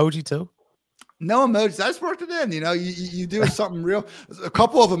cat emoji too? No emojis. I just worked it in. You do something real. A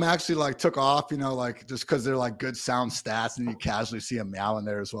couple of them actually took off. Just because they're good sound stats, and you casually see a meow in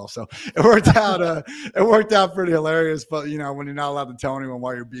there as well. So it worked out. It worked out pretty hilarious. But when you're not allowed to tell anyone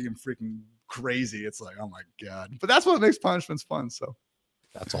why you're being freaking crazy, it's oh my god. But that's what makes punishments fun. So.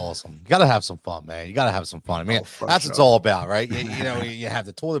 That's awesome. You got to have some fun, man. You got to have some fun. I mean, that's what it's all about, right? You have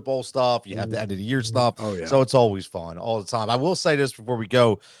the toilet bowl stuff. You have the end of the year stuff. Oh, yeah. So it's always fun all the time. I will say this before we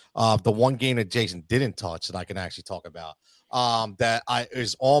go. The one game that Jason didn't touch that I can actually talk about that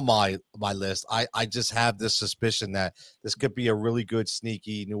is on my list. I just have this suspicion that this could be a really good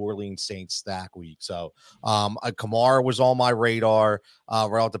sneaky New Orleans Saints stack week. So Kamara was on my radar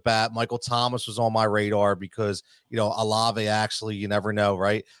right off the bat. Michael Thomas was on my radar because Olave actually, you never know,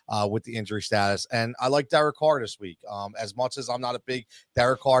 right? With the injury status. And I like Derek Carr this week. As much as I'm not a big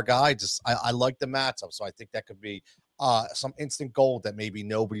Derek Carr guy, I like the matchup. So I think that could be some instant gold that maybe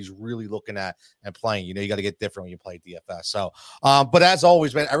nobody's really looking at and playing. You got to get different when you play DFS. So, but as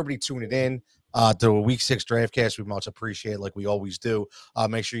always, man, everybody tuning in to a week 6 DraftCast. We much appreciate it, like we always do.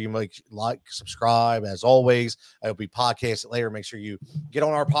 Make sure you subscribe as always. It'll be podcasted later. Make sure you get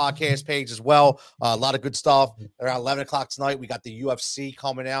on our podcast page as well. A lot of good stuff. Around 11 o'clock tonight, we got the UFC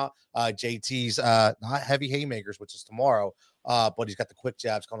coming out. JT's not Heavy Haymakers, which is tomorrow. But he's got the quick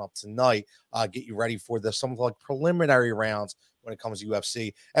jabs coming up tonight. Get you ready for some preliminary rounds when it comes to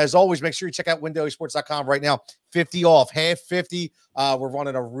UFC. As always, make sure you check out windowsports.com right now. 50 off, half 50. We're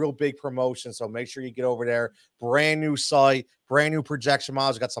running a real big promotion, so make sure you get over there. Brand new site, brand new projection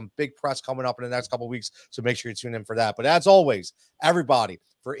models. We've got some big press coming up in the next couple of weeks, so make sure you tune in for that. But as always, everybody,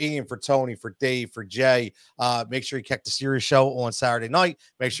 for Ian, for Tony, for Dave, for Jay, make sure you catch the series show on Saturday night.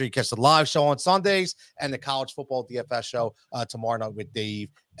 Make sure you catch the live show on Sundays and the college football DFS show tomorrow night with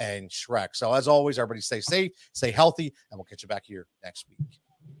Dave and Shrek. So as always, everybody stay safe, stay healthy, and we'll catch you back here next week.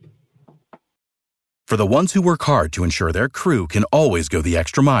 For the ones who work hard to ensure their crew can always go the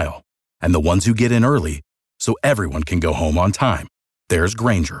extra mile, and the ones who get in early so everyone can go home on time, there's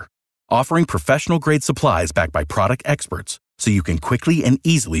Grainger, offering professional-grade supplies backed by product experts so you can quickly and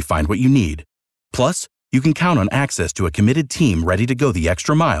easily find what you need. Plus, you can count on access to a committed team ready to go the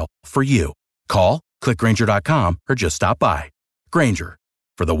extra mile for you. Call, click Grainger.com, or just stop by. Grainger,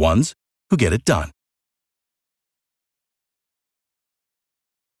 for the ones who get it done.